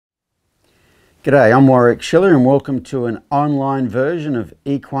G'day, I'm Warwick Schiller and welcome to an online version of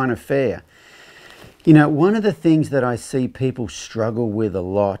Equine Affaire. You know, one of the things that I see people struggle with a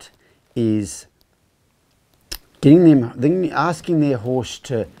lot is asking their horse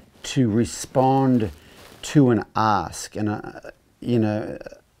to respond to an ask. And, you know,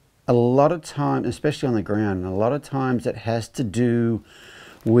 a lot of time, especially on the ground, a lot of times it has to do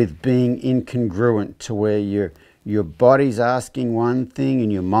with being incongruent to where your body's asking one thing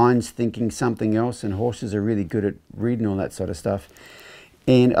and your mind's thinking something else, and horses are really good at reading all that sort of stuff.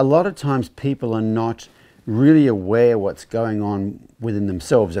 And a lot of times people are not really aware what's going on within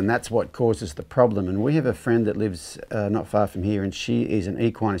themselves, and that's what causes the problem. And we have a friend that lives not far from here, and she is an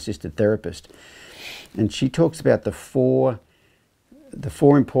equine assisted therapist, and she talks about the four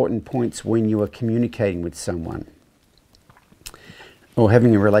important points when you are communicating with someone or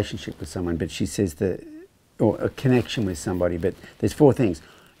having a relationship with someone. But she says that, or a connection with somebody, but there's four things.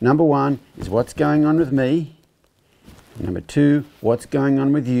 Number one is what's going on with me. Number two, what's going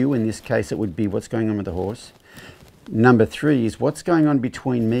on with you. In this case, it would be what's going on with the horse. Number three is what's going on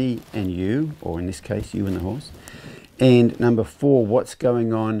between me and you, or in this case, you and the horse. And number four, what's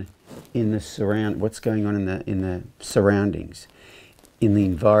going on in the surroundings, in the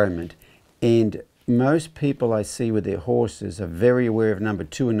environment. And most people I see with their horses are very aware of number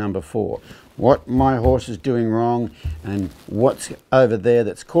two and number four. What my horse is doing wrong and what's over there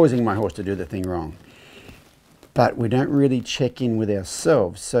that's causing my horse to do the thing wrong. But we don't really check in with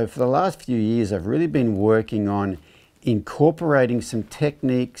ourselves. So for the last few years, I've really been working on incorporating some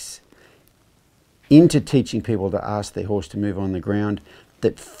techniques into teaching people to ask their horse to move on the ground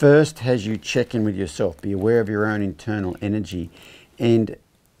that first has you check in with yourself, be aware of your own internal energy. And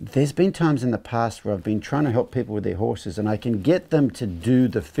there's been times in the past where I've been trying to help people with their horses, and I can get them to do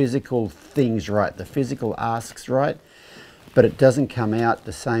the physical things right, the physical asks right, but it doesn't come out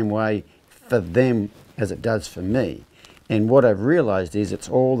the same way for them as it does for me. And what I've realized is it's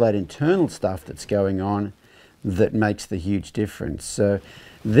all that internal stuff that's going on that makes the huge difference. So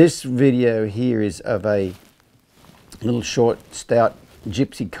this video here is of a little short, stout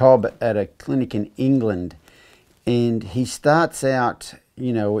gypsy cob at a clinic in England. And he starts out,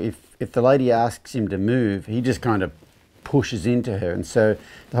 you know, if the lady asks him to move, he just kind of pushes into her. And so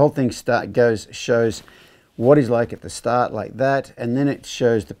the whole thing shows what he's like at the start, like that, and then it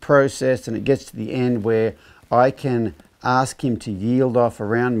shows the process, and it gets to the end where I can ask him to yield off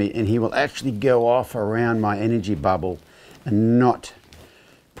around me, and he will actually go off around my energy bubble and not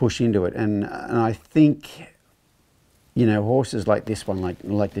push into it. And I think, you know, horses like this one,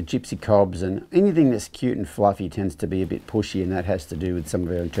 like the gypsy cobs, and anything that's cute and fluffy tends to be a bit pushy, and that has to do with some of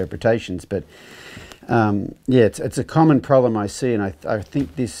our interpretations. But yeah, it's a common problem I see, and I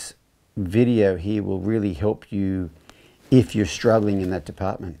think this video here will really help you if you're struggling in that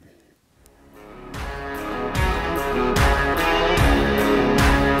department.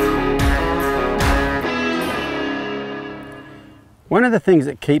 One of the things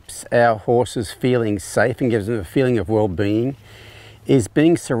that keeps our horses feeling safe and gives them a feeling of well-being is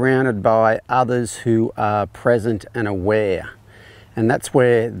being surrounded by others who are present and aware. And that's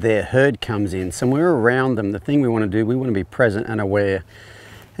where their herd comes in. So when we're around them, the thing we want to do, we want to be present and aware.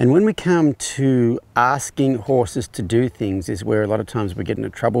 And when we come to asking horses to do things is where a lot of times we get into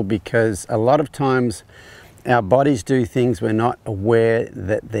trouble, because a lot of times our bodies do things we're not aware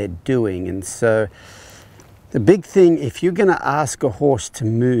that they're doing. And so the big thing, if you're going to ask a horse to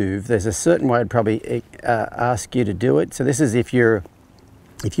move, there's a certain way I'd probably ask you to do it. So this is if you're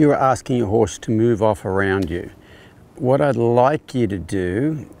asking your horse to move off around you. What I'd like you to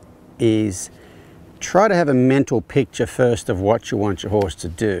do is try to have a mental picture first of what you want your horse to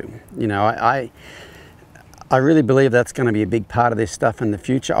do. You know, I really believe that's going to be a big part of this stuff in the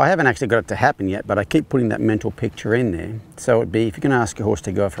future. I haven't actually got it to happen yet, but I keep putting that mental picture in there. So it'd be, if you're going to ask a horse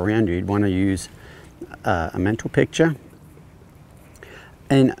to go off around you, you'd want to use a mental picture.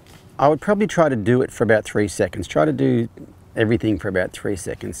 And I would probably try to do it for about 3 seconds. Try to do everything for about 3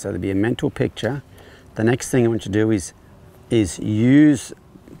 seconds. So there'd be a mental picture. The next thing I want you to do is use,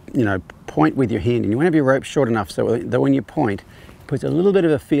 you know, point with your hand, and you want to have your rope short enough so that when you point, it puts a little bit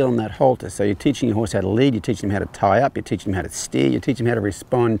of a feel on that halter. So you're teaching your horse how to lead, you're teaching him how to tie up, you're teaching him how to steer, you're teaching him how to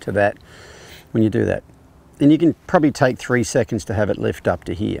respond to that when you do that. And you can probably take 3 seconds to have it lift up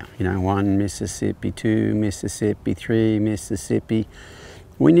to here. You know, 1 Mississippi, 2 Mississippi, 3 Mississippi.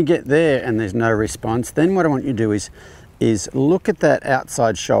 When you get there and there's no response, then what I want you to do is look at that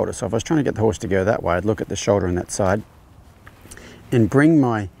outside shoulder. So if I was trying to get the horse to go that way, I'd look at the shoulder on that side and bring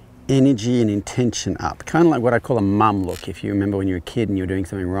my energy and intention up. Kind of like what I call a mum look. If you remember when you were a kid and you were doing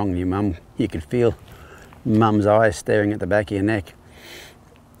something wrong, and your mum, you could feel mum's eyes staring at the back of your neck.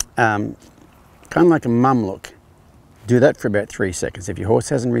 kind of like a mum look. Do that for about 3 seconds. If your horse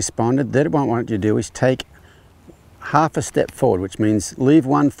hasn't responded, then what I want you to do is take half a step forward, which means leave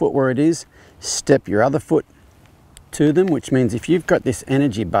one foot where it is, step your other foot to them, which means if you've got this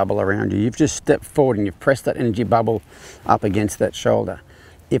energy bubble around you, you've just stepped forward and you've pressed that energy bubble up against that shoulder.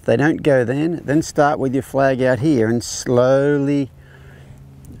 If they don't go then start with your flag out here and slowly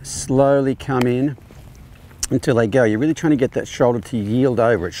come in until they go. You're really trying to get that shoulder to yield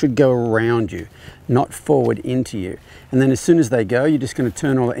over. It should go around you, not forward into you. And then as soon as they go, you're just going to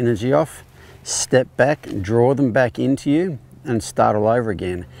turn all the energy off, step back, draw them back into you, and start all over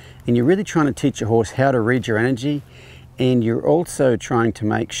again. And you're really trying to teach your horse how to read your energy, and you're also trying to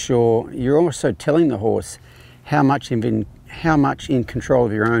make sure, you're also telling the horse how much in control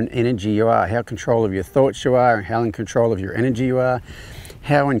of your own energy you are, how control of your thoughts you are, how in control of your energy you are,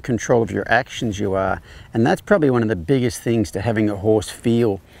 how in control of your actions you are. And that's probably one of the biggest things to having a horse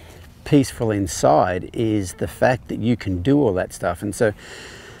feel peaceful inside, is the fact that you can do all that stuff. And so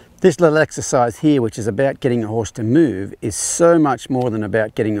this little exercise here, which is about getting a horse to move, is so much more than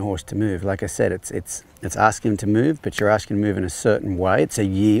about getting a horse to move. Like I said, it's asking him to move, but you're asking him to move in a certain way. It's a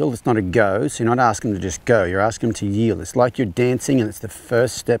yield, it's not a go. So you're not asking him to just go, you're asking him to yield. It's like you're dancing, and it's the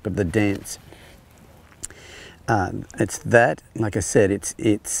first step of the dance. It's that, like I said,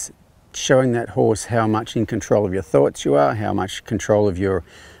 it's showing that horse how much in control of your thoughts you are, how much control of your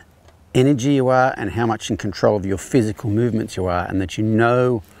energy you are, and how much in control of your physical movements you are, and that you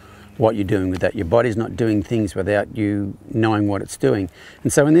know what you're doing with that. Your body's not doing things without you knowing what it's doing.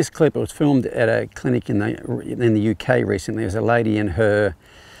 And so in this clip, it was filmed at a clinic in the UK recently. There's a lady in her,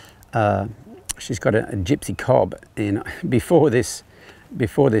 she's got a gypsy cob, and before this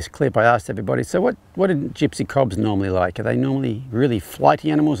clip I asked everybody, so what are gypsy cobs normally like? Are they normally really flighty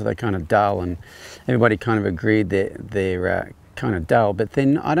animals, or are they kind of dull? And everybody kind of agreed they're kind of dull, but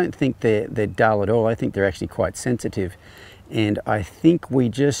then I don't think they're dull at all. I think they're actually quite sensitive. And I think we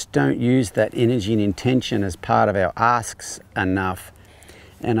just don't use that energy and intention as part of our asks enough.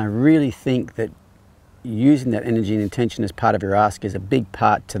 And I really think that using that energy and intention as part of your ask is a big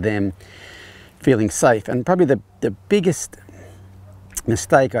part to them feeling safe. And probably the biggest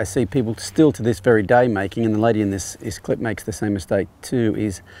mistake I see people still to this very day making, and the lady in this clip makes the same mistake too,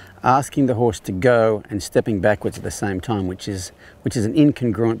 is asking the horse to go and stepping backwards at the same time, which is an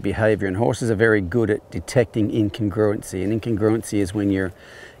incongruent behavior. And horses are very good at detecting incongruency. And incongruency is when you're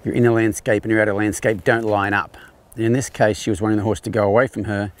in a landscape and you're out of a landscape don't line up. And in this case, she was wanting the horse to go away from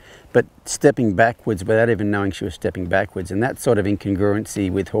her, but stepping backwards without even knowing she was stepping backwards. And that sort of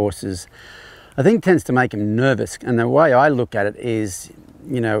incongruency with horses, I think, tends to make them nervous. And the way I look at it is,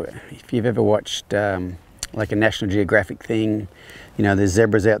 you know, if you've ever watched like a National Geographic thing, you know, there's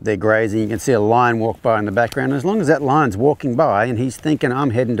zebras out there grazing, you can see a lion walk by in the background. As long as that lion's walking by and he's thinking, I'm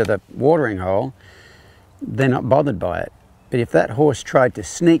heading to the watering hole, they're not bothered by it. But if that horse tried to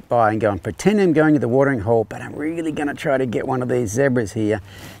sneak by and go and pretend I'm going to the watering hole, but I'm really going to try to get one of these zebras here,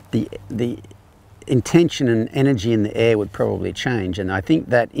 the intention and energy in the air would probably change. And I think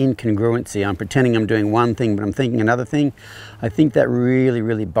that incongruency, I'm pretending I'm doing one thing but I'm thinking another thing, I think that really,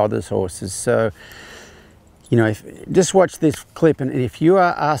 really bothers horses. So, you know, just watch this clip, and if you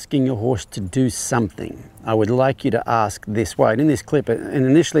are asking your horse to do something, I would like you to ask this way. And in this clip, and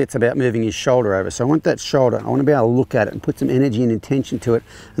initially it's about moving his shoulder over. So I want that shoulder, I want to be able to look at it and put some energy and intention to it,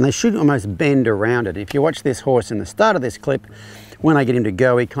 and they should almost bend around it. If you watch this horse in the start of this clip, when I get him to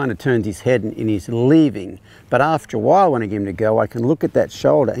go, he kind of turns his head and he's leaving. But after a while, when I get him to go, I can look at that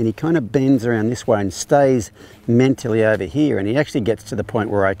shoulder and he kind of bends around this way and stays mentally over here. And he actually gets to the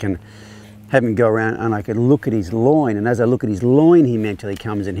point where I can have him go around and I can look at his loin. And as I look at his loin, he mentally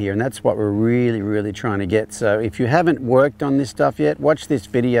comes in here. And that's what we're really, really trying to get. So if you haven't worked on this stuff yet, watch this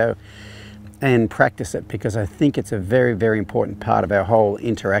video and practice it, because I think it's a very, very important part of our whole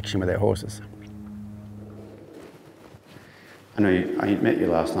interaction with our horses. I know I met you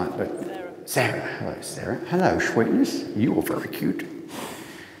last night, but Sarah. Hello, Sarah. Hello, sweetness. You are very cute.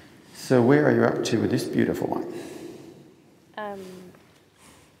 So where are you up to with this beautiful one?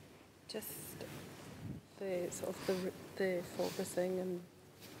 Just the sort of the focusing and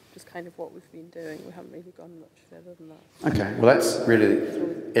just kind of what we've been doing. We haven't really gone much further than that. Okay, well that's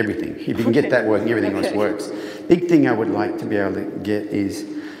really everything. If you can get that working, everything else works. Big thing I would like to be able to get is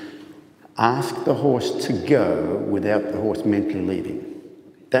ask the horse to go without the horse mentally leaving.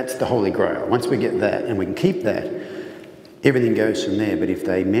 That's the holy grail. Once we get that and we can keep that, everything goes from there. But if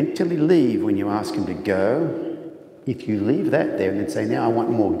they mentally leave when you ask them to go, if you leave that there and then say, now I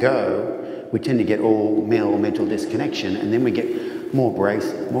want more go, we tend to get all mental disconnection, and then we get more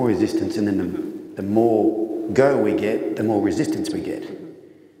brace, more resistance, and then the more go we get, the more resistance we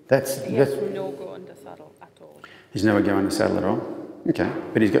get. He has no go under saddle at all. He's never go under saddle at all? Okay,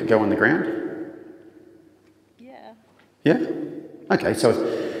 but he's got go on the ground? Yeah. Yeah? Okay, so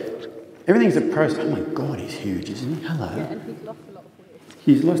everything's a process. Oh my God, he's huge, isn't he? Hello. Yeah, and he's lost a lot of weight.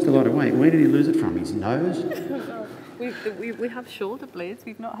 He's lost a lot of weight. Where did he lose it from? His nose? We have shoulder blades.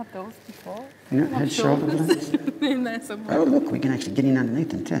 We've not had those before. You know, had shoulder blades? In there somewhere. Oh, look, we can actually get in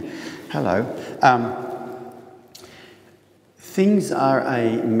underneath them too. Hello. Things are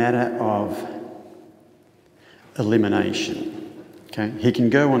a matter of elimination. Okay, he can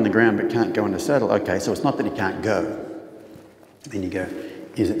go on the ground but can't go on the saddle. Okay, so it's not that he can't go. Then you go,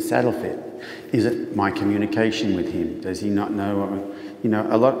 is it saddle fit? Is it my communication with him? Does he not know? You know,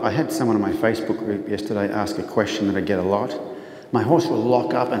 a lot. I had someone on my Facebook group yesterday ask a question that I get a lot. My horse will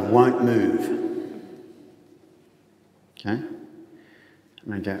lock up and won't move. Okay,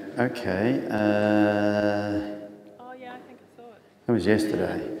 and I go, okay. Oh yeah, I think I saw it. That was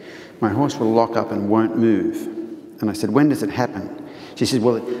yesterday. My horse will lock up and won't move. And I said, when does it happen? She said,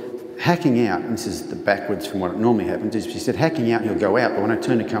 well, hacking out, and this is the backwards from what it normally happens, is she said, hacking out, he'll go out, but when I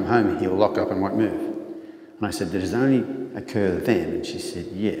turn to come home, he'll lock up and won't move. And I said, does it only occur then? And she said,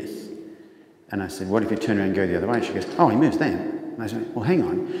 yes. And I said, what if you turn around and go the other way? And she goes, oh, he moves then. And I said, well, hang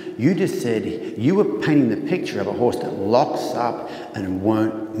on. You just said you were painting the picture of a horse that locks up and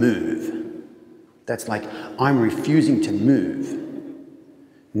won't move. That's like, I'm refusing to move.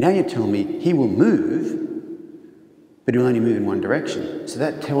 Now you're telling me he will move, but he'll only move in one direction. So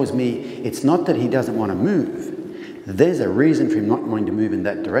that tells me it's not that he doesn't want to move. There's a reason for him not wanting to move in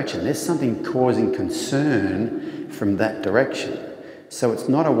that direction. There's something causing concern from that direction. So it's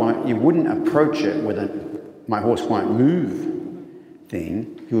not you wouldn't approach it with a my horse won't move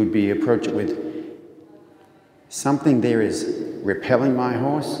thing. You would approach it with something there is repelling my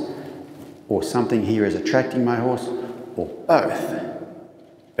horse, or something here is attracting my horse, or both.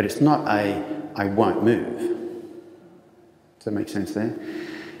 But it's not I won't move. Does that make sense there?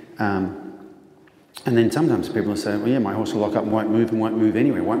 And then sometimes people will say, well, yeah, my horse will lock up and won't move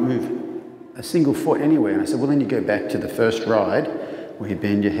anywhere, won't move a single foot anywhere. And I said, well, then you go back to the first ride where you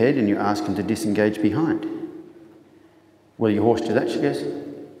bend your head and you ask him to disengage behind. Will your horse do that? She goes,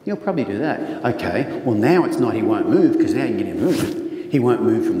 he'll probably do that. Okay, well, now it's not he won't move, because now you can get him moving. He won't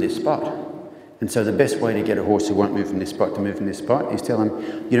move from this spot. And so the best way to get a horse who won't move from this spot to move from this spot is tell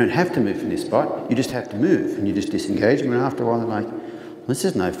him, you don't have to move from this spot, you just have to move. And you just disengage him, and after a while they're like, well, this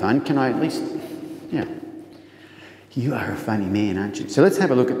is no fun, can I at least, yeah. You are a funny man, aren't you? So let's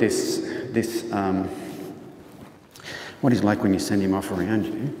have a look at this what he's like when you send him off around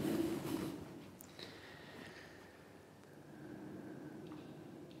you.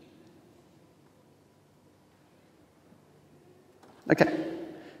 Okay,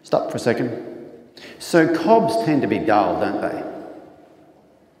 stop for a second. So cobs tend to be dull, don't they?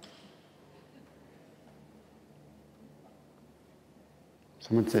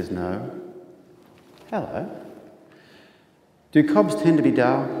 Someone says no. Hello. Do cobs tend to be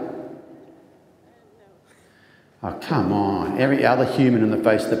dull? Oh, come on. Every other human on the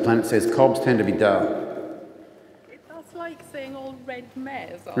face of the planet says cobs tend to be dull. That's like saying all red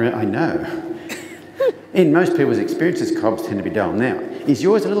mares are. I know. In most people's experiences, cobs tend to be dull. Now, is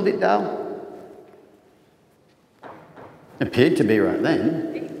yours a little bit dull? Appeared to be right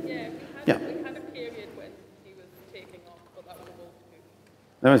then. We had a period when he was taking off, but that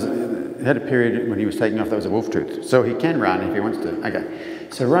was a wolf tooth. Had a period when he was taking off, that was a wolf tooth. So he can run if he wants to. Okay.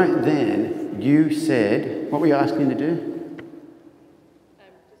 So right then, you said, what were you asking him to do?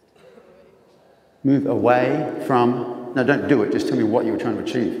 Just move away from, no, don't do it, just tell me what you were trying to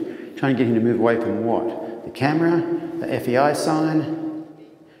achieve. Trying to get him to move away from what? The camera, the FEI sign,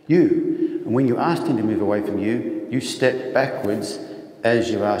 you. And when you asked him to move away from you, you stepped backwards as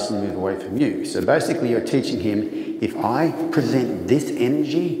you asked him to move away from you. So basically you're teaching him, if I present this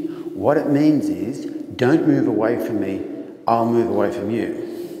energy, what it means is, don't move away from me, I'll move away from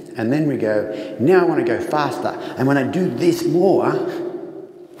you. And then we go, now I want to go faster. And when I do this more,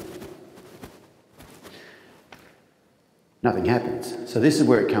 nothing happens. So this is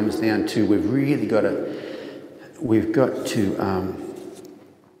where it comes down to, we've got to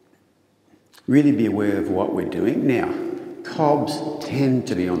really be aware of what we're doing. Now, cobs tend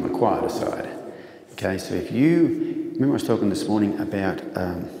to be on the quieter side. Okay, so if you, remember I was talking this morning about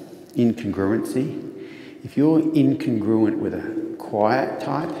incongruency. If you're incongruent with a quiet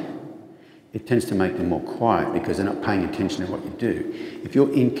type, it tends to make them more quiet because they're not paying attention to what you do. If you're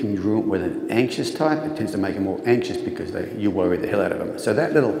incongruent with an anxious type, it tends to make them more anxious because you worry the hell out of them. So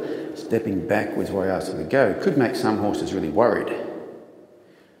that little stepping backwards where I asked them to go could make some horses really worried.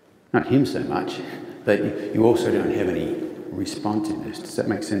 Not him so much, but you also don't have any responsiveness. Does that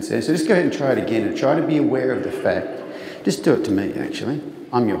make sense there? So just go ahead and try it again and try to be aware of the fact. Just do it to me, actually.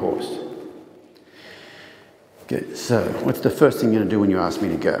 I'm your horse. Good. So what's the first thing you're going to do when you ask me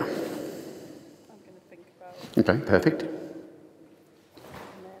to go? I'm going to think about. Okay, perfect. And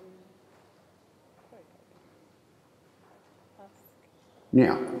then. Ask.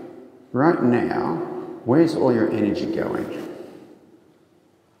 Now, right now, where's all your energy going?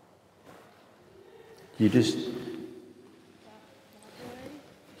 You just.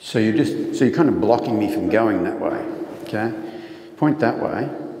 So you're kind of blocking me from going that way. Okay? Point that way.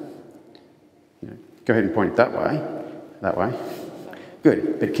 Go ahead and point it that way. That way.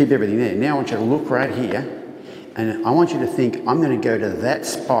 Good, but keep everything there. Now I want you to look right here, and I want you to think, I'm going to go to that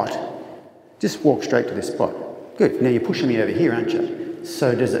spot. Just walk straight to this spot. Good, now you're pushing me over here, aren't you?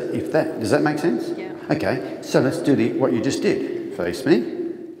 So does that make sense? Yeah. Okay, so let's do what you just did. Face me,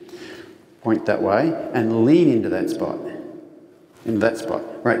 point that way, and lean into that spot. Into that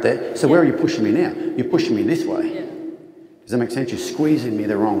spot, right there. So where are you pushing me now? You're pushing me this way. Yeah. Does that make sense? You're squeezing me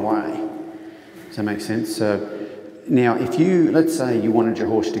the wrong way. Does that make sense? So now if you, let's say you wanted your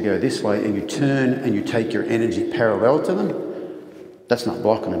horse to go this way and you turn and you take your energy parallel to them, that's not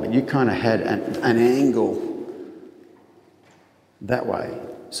blocking them, but you kind of had an angle that way.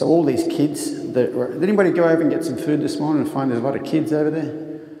 So all these kids, did anybody go over and get some food this morning and find there's a lot of kids over there?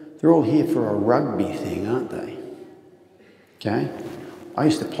 They're all here for a rugby thing, aren't they? Okay? I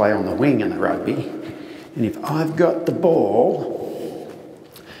used to play on the wing in the rugby, and if I've got the ball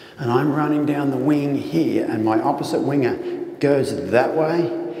and I'm running down the wing here and my opposite winger goes that way,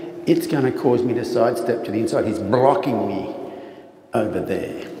 it's going to cause me to sidestep to the inside. He's blocking me over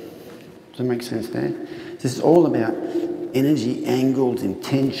there. Does that make sense there? This is all about energy, angles,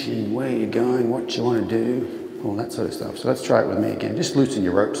 intention, where you're going, what you want to do, all that sort of stuff. So let's try it with me again. Just loosen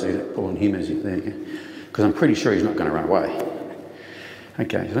your rope so you don't pull on him as you there you go. Because I'm pretty sure he's not going to run away.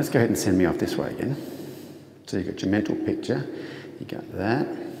 Okay, so let's go ahead and send me off this way again. So you've got your mental picture. You got that.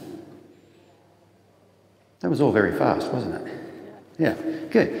 That was all very fast, wasn't it? Yeah,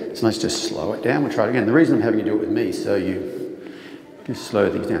 good. So let's just slow it down. We'll try it again. The reason I'm having you do it with me, so you just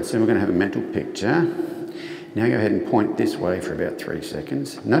slow things down. So we're going to have a mental picture. Now go ahead and point this way for about 3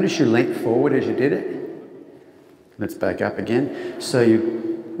 seconds. Notice you leant forward as you did it. Let's back up again. So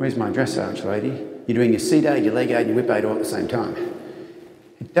where's my dressage lady? You're doing your seat aid, your leg aid, and your whip aid all at the same time.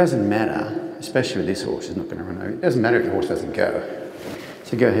 It doesn't matter, especially with this horse, it's not going to run over. It doesn't matter if the horse doesn't go.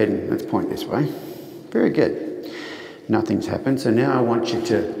 So go ahead and let's point this way. Very good. Nothing's happened. So now I want you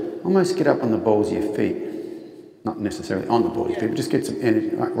to almost get up on the balls of your feet. Not necessarily on the balls of your feet, but just get some energy.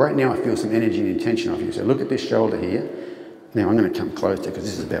 Right now I feel some energy and intention off you. So look at this shoulder here. Now I'm going to come closer because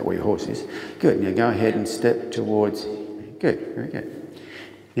this is about where your horse is. Good. Now go ahead and step towards. Good. Very good.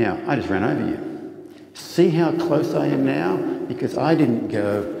 Now I just ran over you. See how close I am now? Because I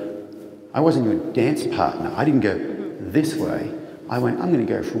wasn't your dance partner. I didn't go this way. I went, I'm going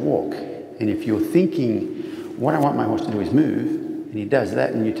to go for a walk. And if you're thinking, what I want my horse to do is move, and he does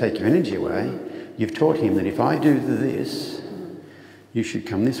that and you take your energy away, you've taught him that if I do this, you should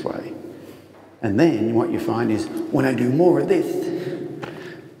come this way. And then what you find is, when I do more of this,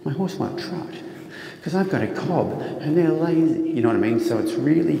 my horse won't trot. Because I've got a cob and they're lazy. You know what I mean? So it's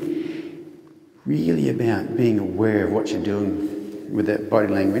really about being aware of what you're doing with that body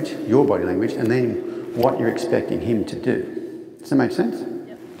language, your body language, and then what you're expecting him to do. Does that make sense?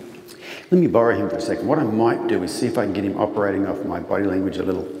 Yep. Let me borrow him for a second. What I might do is see if I can get him operating off my body language a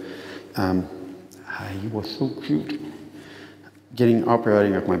little. Hey, you were so cute.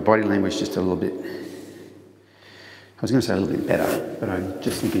 Operating off my body language just a little bit. I was going to say a little bit better, but I'm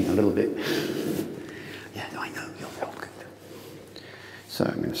just thinking a little bit. Yeah, I know, you're welcome. So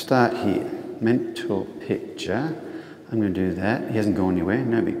I'm going to start here. Mental picture. I'm going to do that. He hasn't gone anywhere,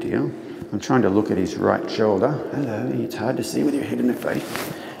 no big deal. I'm trying to look at his right shoulder. Hello, it's hard to see with your head in the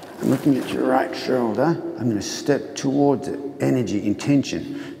face. I'm looking at your right shoulder. I'm going to step towards it. Energy,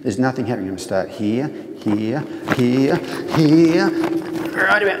 intention. There's nothing happening. I'm going to start here, here, here, here.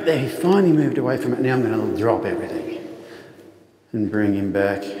 Right about there. He finally moved away from it. Now I'm going to drop everything and bring him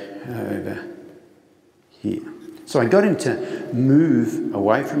back over here. So I got him to move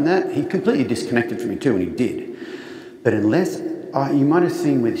away from that. He completely disconnected from me too, and he did. But you might have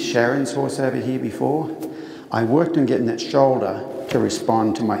seen with Sharon's horse over here before, I worked on getting that shoulder to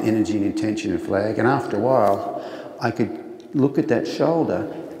respond to my energy and intention and flag. And after a while, I could look at that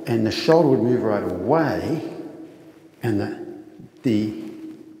shoulder and the shoulder would move right away and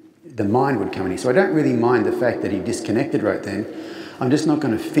the mind would come in here. So I don't really mind the fact that he disconnected right then. I'm just not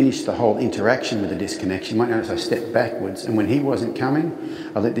going to finish the whole interaction with the disconnection. You might notice I stepped backwards, and when he wasn't coming,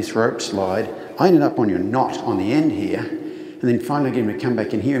 I let this rope slide. I ended up on your knot on the end here, And then finally I get him to come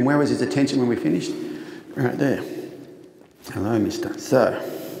back in here. And where was his attention when we finished? Right there. Hello, mister. So,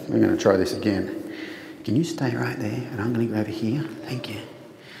 we're going to try this again. Can you stay right there? And I'm going to go over here. Thank you.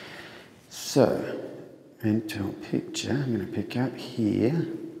 So, mental picture. I'm going to pick up here.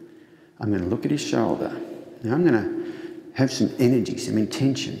 I'm going to look at his shoulder. Now I'm going to have some energy, some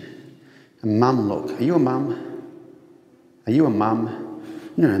intention. A mum look. Are you a mum? Are you a mum?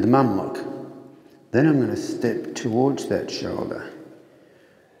 No, the mum look. Then I'm going to step towards that shoulder.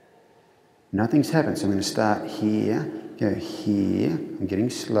 Nothing's happened, so I'm going to start here, go here. I'm getting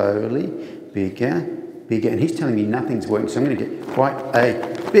slowly bigger, bigger, and he's telling me nothing's working, so I'm going to get quite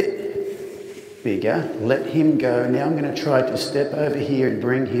a bit bigger. Let him go. Now I'm going to try to step over here and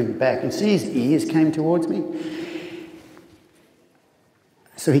bring him back. And see his ears came towards me?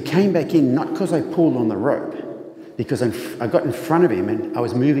 So he came back in, not because I pulled on the rope, because I got in front of him and I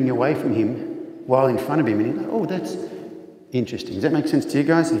was moving away from him while in front of him. And he's like, oh, that's interesting. Does that make sense to you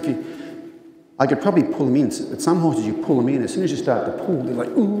guys? I could probably pull them in. But some horses, you pull them in. As soon as you start to pull, they're like,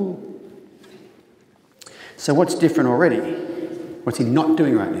 ooh. So what's different already? What's he not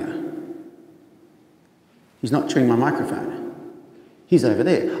doing right now? He's not chewing my microphone. He's over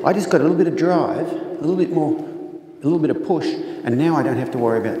there. I just got a little bit of drive, a little bit more, a little bit of push, and now I don't have to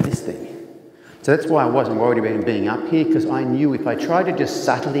worry about this thing. So that's why I wasn't worried about him being up here, because I knew if I tried to just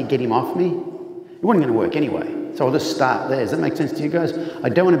subtly get him off me, it wasn't going to work anyway. So I'll just start there. Does that make sense to you guys? I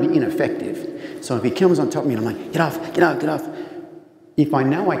don't want to be ineffective. So if he comes on top of me and I'm like, get off, get off, get off. If I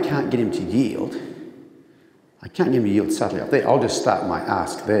know I can't get him to yield, I can't get him to yield subtly up there. I'll just start my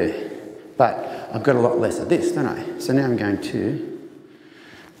ask there. But I've got a lot less of this, don't I? So now I'm going to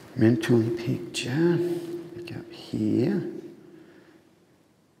mentally picture, pick up here.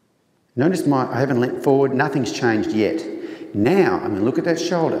 Notice I haven't leant forward, nothing's changed yet. Now I'm going to look at that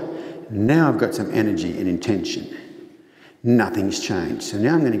shoulder. Now I've got some energy and intention. Nothing's changed. So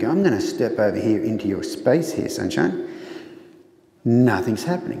now I'm going to step over here into your space here, sunshine. Nothing's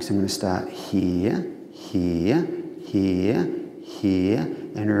happening. So I'm going to start here, here, here, here,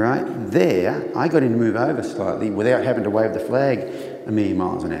 and right there, I got him to move over slightly without having to wave the flag a million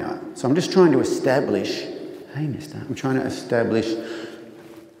miles an hour. So I'm just trying to establish, hey mister, I'm trying to establish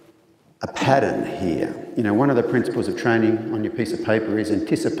a pattern here. You know, one of the principles of training on your piece of paper is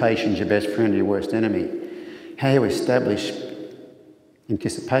anticipation's your best friend, your worst enemy. How you establish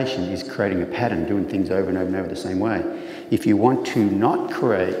anticipation is creating a pattern, doing things over and over and over the same way. If you want to not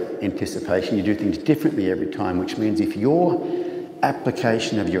create anticipation, you do things differently every time, which means if your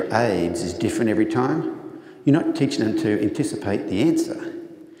application of your aids is different every time, you're not teaching them to anticipate the answer.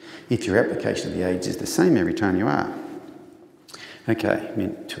 If your application of the aids is the same every time, you are. Okay,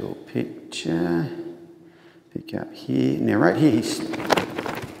 mental picture, pick up here. Now right here,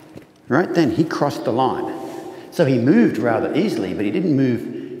 right then he crossed the line. So he moved rather easily, but he didn't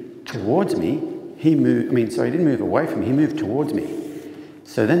move towards me. He didn't move away from me, he moved towards me.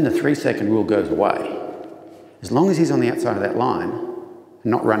 So then the 3-second rule goes away. As long as he's on the outside of that line,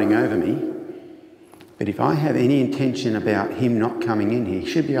 not running over me, but if I have any intention about him not coming in here, he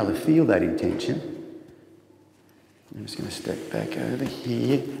should be able to feel that intention. I'm just going to step back over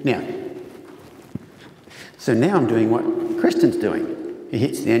here. Now, so now I'm doing what Kristen's doing. He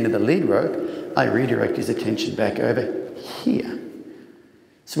hits the end of the lead rope, I redirect his attention back over here.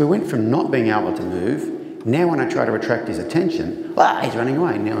 So we went from not being able to move, now when I try to attract his attention, he's running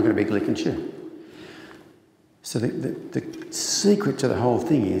away, now I've got a big lick and chew. So the secret to the whole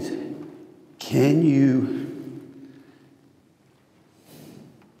thing is, can you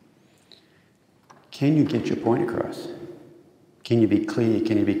get your point across? Can you be clear?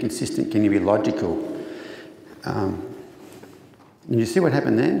 Can you be consistent? Can you be logical? And you see what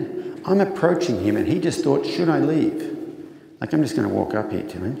happened then? I'm approaching him and he just thought, should I leave? Like, I'm just going to walk up here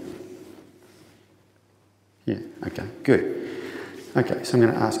to him. Yeah, okay, good. Okay, so I'm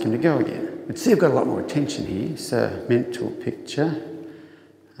going to ask him to go again. But see, I've got a lot more attention here. So, mental picture.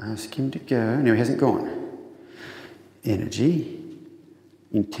 Ask him to go. Now, he hasn't gone. Energy.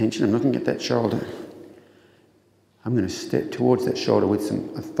 Intention. I'm looking at that shoulder. I'm going to step towards that shoulder with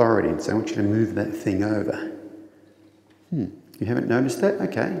some authority and say, I want you to move that thing over. You haven't noticed that?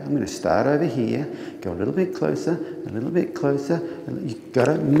 Okay, I'm going to start over here, go a little bit closer, a little bit closer. You've got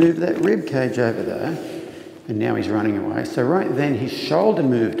to move that rib cage over there. And now he's running away. So right then his shoulder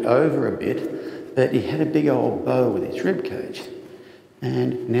moved over a bit, but he had a big old bow with his rib cage.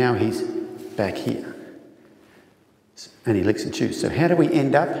 And now he's back here. And he licks and chews. So how do we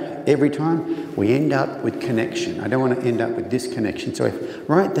end up every time? We end up with connection. I don't want to end up with disconnection. So if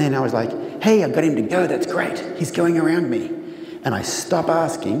right then I was like, hey, I've got him to go, that's great. He's going around me. And I stop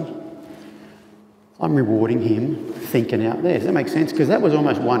asking, I'm rewarding him thinking out there. Does that make sense? Because that was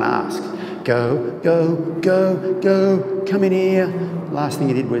almost one ask. Go, go, go, go, come in here. Last thing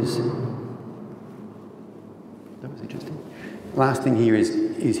he did was, that was interesting. Last thing here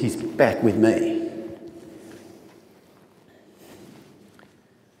is he's back with me.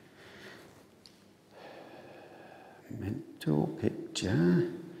 Mental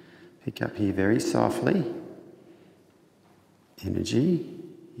picture. Pick up here very softly. Energy,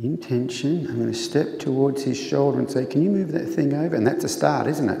 intention. I'm going to step towards his shoulder and say, can you move that thing over? And that's a start,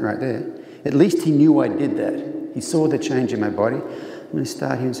 isn't it, right there? At least he knew I did that. He saw the change in my body. I'm going to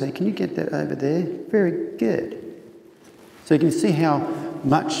start here and say, can you get that over there? Very good. So you can see how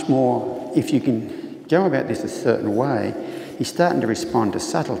much more, if you can go about this a certain way, he's starting to respond to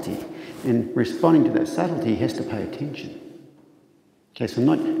subtlety. And responding to that subtlety, he has to pay attention. Okay, so I'm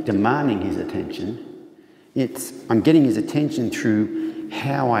not demanding his attention. I'm getting his attention through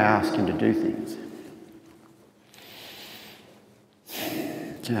how I ask him to do things.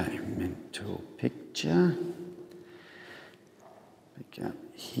 Okay, mental picture. Pick up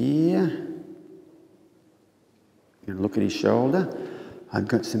here. I'm going to look at his shoulder. I've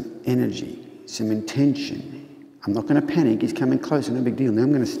got some energy, some intention. I'm not going to panic. He's coming closer, no big deal. Now I'm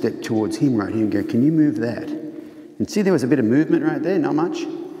going to step towards him right here and go, can you move that? And see there was a bit of movement right there, not much.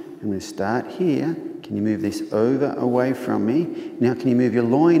 I'm going to start here. Can you move this over, away from me? Now can you move your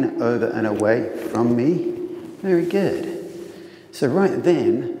loin over and away from me? Very good. So right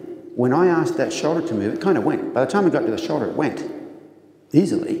then, when I asked that shoulder to move, it kind of went. By the time I got to the shoulder, it went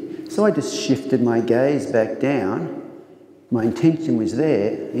easily. So I just shifted my gaze back down. My intention was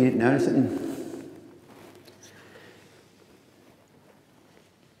there. You didn't notice it.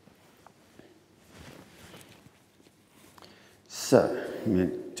 So,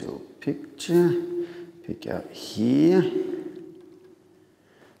 mental picture, pick up here.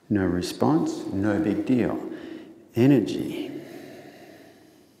 No response, no big deal. Energy,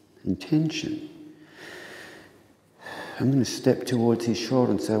 intention. I'm going to step towards his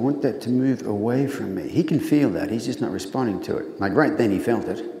shoulder and say, I want that to move away from me. He can feel that, he's just not responding to it. Like right then he felt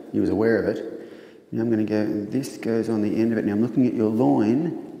it, he was aware of it. Now I'm going to go, and this goes on the end of it. Now I'm looking at your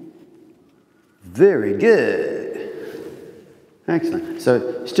loin. Very good. Excellent. So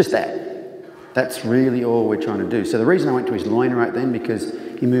it's just that. That's really all we're trying to do. So the reason I went to his loin right then, because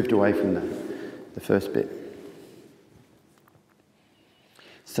he moved away from the first bit.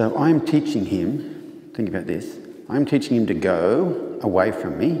 So I'm teaching him, think about this, I'm teaching him to go away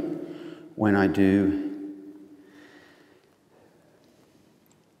from me when I do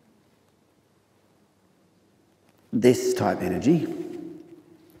this type energy.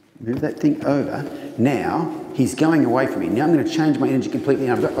 Move that thing over. Now, he's going away from me. Now I'm going to change my energy completely.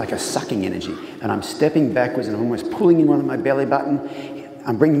 I've got like a sucking energy. And I'm stepping backwards and I'm almost pulling in one of my belly button.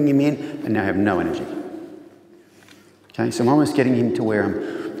 I'm bringing him in and now I have no energy. Okay, so I'm almost getting him to where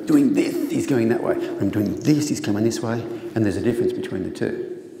I'm doing this, he's going that way. I'm doing this, he's coming this way. And there's a difference between the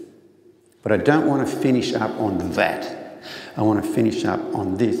two. But I don't want to finish up on that. I want to finish up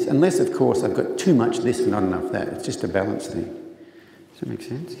on this. Unless, of course, I've got too much this and not enough that. It's just a balance thing. Does that make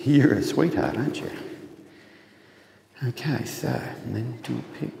sense? You're a sweetheart, aren't you? Okay, so mental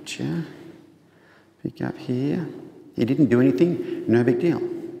picture. Pick up here. He didn't do anything, no big deal.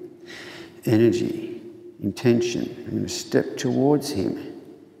 Energy, intention. I'm going to step towards him.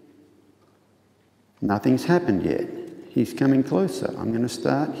 Nothing's happened yet. He's coming closer. I'm going to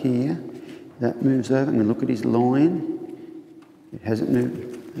start here. That moves over. I'm going to look at his loin. It hasn't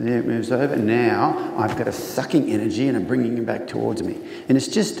moved. There it moves over. Now I've got a sucking energy and I'm bringing him back towards me. And it's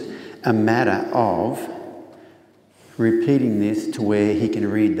just a matter of repeating this to where he can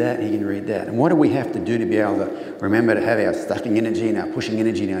read that, he can read that. And what do we have to do to be able to remember to have our sucking energy and our pushing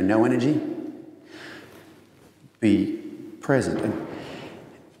energy and our no energy? Be present. And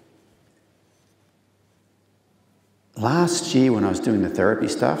last year when I was doing the therapy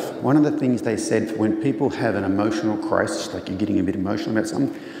stuff, one of the things they said for when people have an emotional crisis, like you're getting a bit emotional about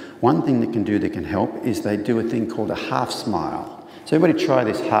something, one thing that can help is they do a thing called a half smile. So everybody try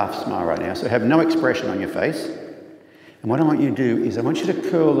this half smile right now. So have no expression on your face. And what I want you to do is I want you to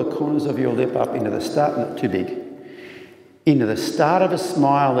curl the corners of your lip up into the start, not too big, into the start of a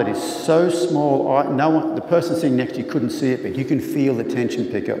smile that is so small, no one, the person sitting next to you couldn't see it, but you can feel the tension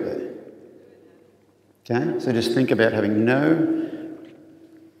pick up there. Okay, so just think about having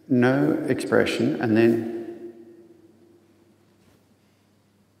no expression and then,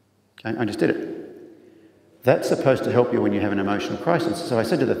 okay, I just did it. That's supposed to help you when you have an emotional crisis. So I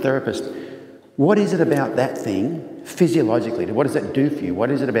said to the therapist, what is it about that thing physiologically? What does that do for you?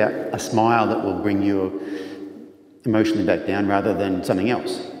 What is it about a smile that will bring you emotionally back down rather than something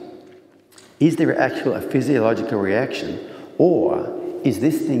else? Is there actually a physiological reaction, or is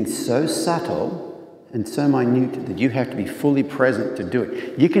this thing so subtle and so minute that you have to be fully present to do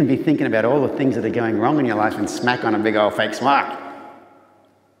it? You can be thinking about all the things that are going wrong in your life and smack on a big old fake smile.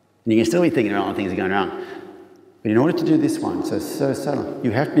 And you can still be thinking about all the things that are going wrong. But in order to do this one, so subtle,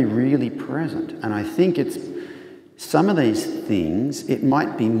 you have to be really present. And I think it's some of these things, it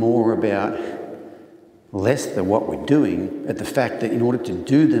might be more about less than what we're doing, but the fact that in order to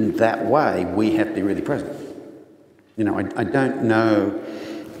do them that way, we have to be really present. You know, I don't know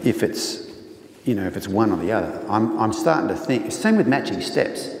if it's, you know, if it's one or the other. I'm starting to think, same with matching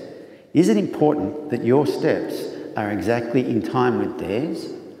steps. Is it important that your steps are exactly in time with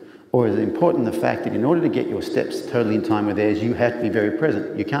theirs? Or is it important the fact that in order to get your steps totally in time with theirs, you have to be very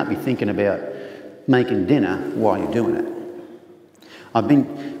present? You can't be thinking about making dinner while you're doing it. I've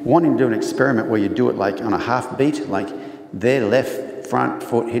been wanting to do an experiment where you do it like on a half beat, like their left front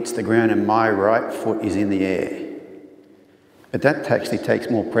foot hits the ground and my right foot is in the air. But that actually takes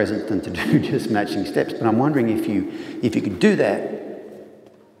more presence than to do just matching steps. But I'm wondering if you could do that,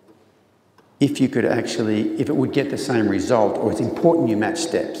 if it would get the same result, or it's important you match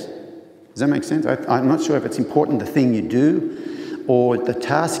steps. Does that make sense? I'm not sure if it's important the thing you do or the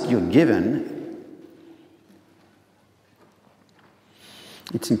task you're given.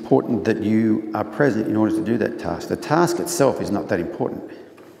 It's important that you are present in order to do that task. The task itself is not that important.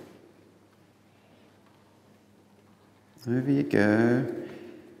 Over you go.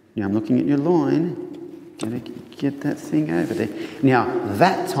 Now I'm looking at your loin. Gotta get that thing over there. Now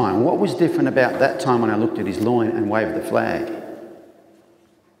that time, what was different about that time when I looked at his loin and waved the flag?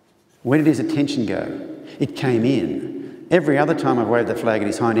 Where did his attention go? It came in. Every other time I've waved the flag at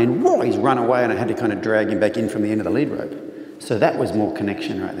his hind end, whoa, he's run away and I had to kind of drag him back in from the end of the lead rope. So that was more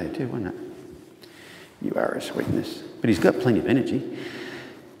connection right there too, wasn't it? You are a sweetness. But he's got plenty of energy.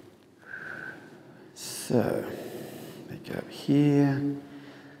 So, back up here.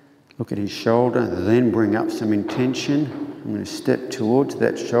 Look at his shoulder, then bring up some intention. I'm going to step towards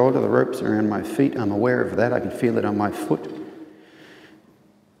that shoulder. The rope's around my feet. I'm aware of that. I can feel it on my foot.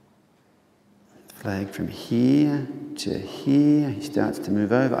 Flag from here to here. He starts to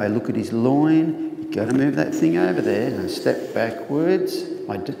move over. I look at his loin. You've got to move that thing over there. And I step backwards.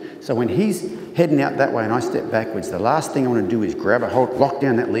 So when he's heading out that way and I step backwards, the last thing I want to do is grab a hold, lock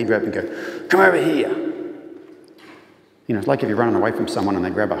down that lead rope and go, come over here. You know, it's like if you're running away from someone and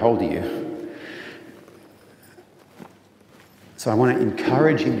they grab a hold of you. So I want to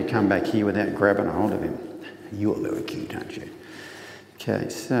encourage him to come back here without grabbing a hold of him. You're very cute, aren't you? Okay,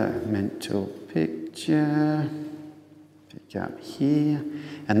 so mental picture, pick up here.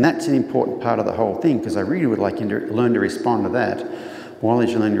 And that's an important part of the whole thing because I really would like him to learn to respond to that while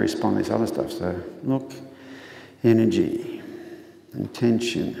he's learning to respond to this other stuff. So look, energy,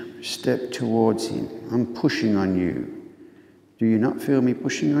 intention, step towards him. I'm pushing on you. Do you not feel me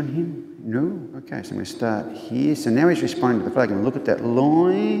pushing on him? No? Okay, so I'm going to start here. So now he's responding to the flag. And look at that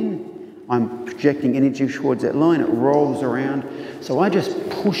loin. I'm projecting energy towards that loin. It rolls around. So I just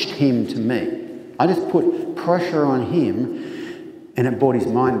pushed him to me. I just put pressure on him and it brought his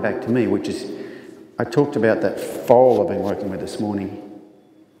mind back to me, which is, I talked about that foal I've been working with this morning.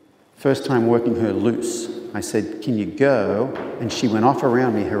 First time working her loose. I said, can you go? And she went off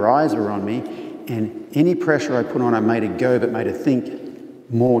around me. Her eyes were on me. And any pressure I put on her made her go, but made her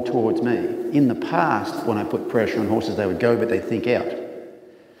think more towards me. In the past, when I put pressure on horses, they would go, but they'd think out.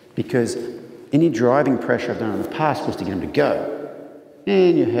 Because any driving pressure I've done in the past was to get them to go.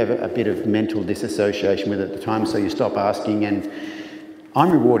 And you have a bit of mental disassociation with it at the time, so you stop asking. And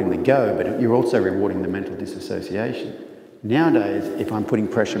I'm rewarding the go, but you're also rewarding the mental disassociation. Nowadays, if I'm putting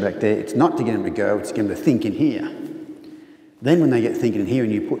pressure back there, it's not to get them to go, it's to get them to think in here. Then when they get thinking in here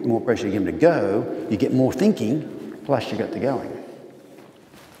and you put more pressure to get them to go, you get more thinking, plus you got the going.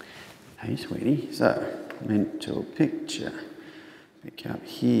 Hey, sweetie. So, mental picture. Pick up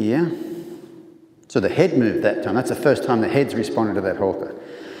here. So the head moved that time. That's the first time the head's responded to that halter.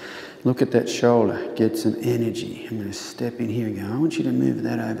 Look at that shoulder. Get some energy. I'm going to step in here and go, I want you to move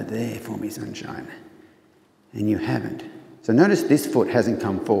that over there for me, sunshine. And you haven't. So notice this foot hasn't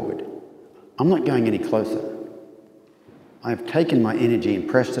come forward. I'm not going any closer. I've taken my energy and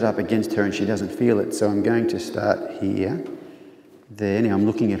pressed it up against her and she doesn't feel it. So I'm going to start here. There. Now I'm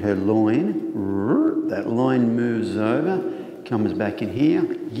looking at her loin. That loin moves over. Comes back in here.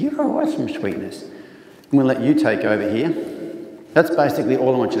 You're awesome, sweetness. I'm going to let you take over here. That's basically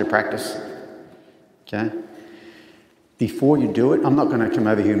all I want you to practice. Okay? Before you do it, I'm not going to come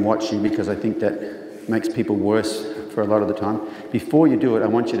over here and watch you because I think that makes people worse for a lot of the time. Before you do it, I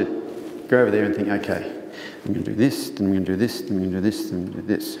want you to go over there and think, okay, I'm going to do this, then I'm going to do this, then I'm going to do this, then I'm going to do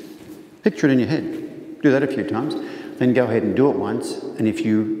this. Picture it in your head. Do that a few times. Then go ahead and do it once. And if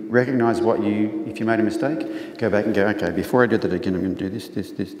you recognise if you made a mistake, go back and go, okay, before I do that again, I'm going to do this,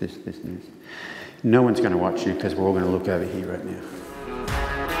 and this. No one's going to watch you because we're all going to look over here right now.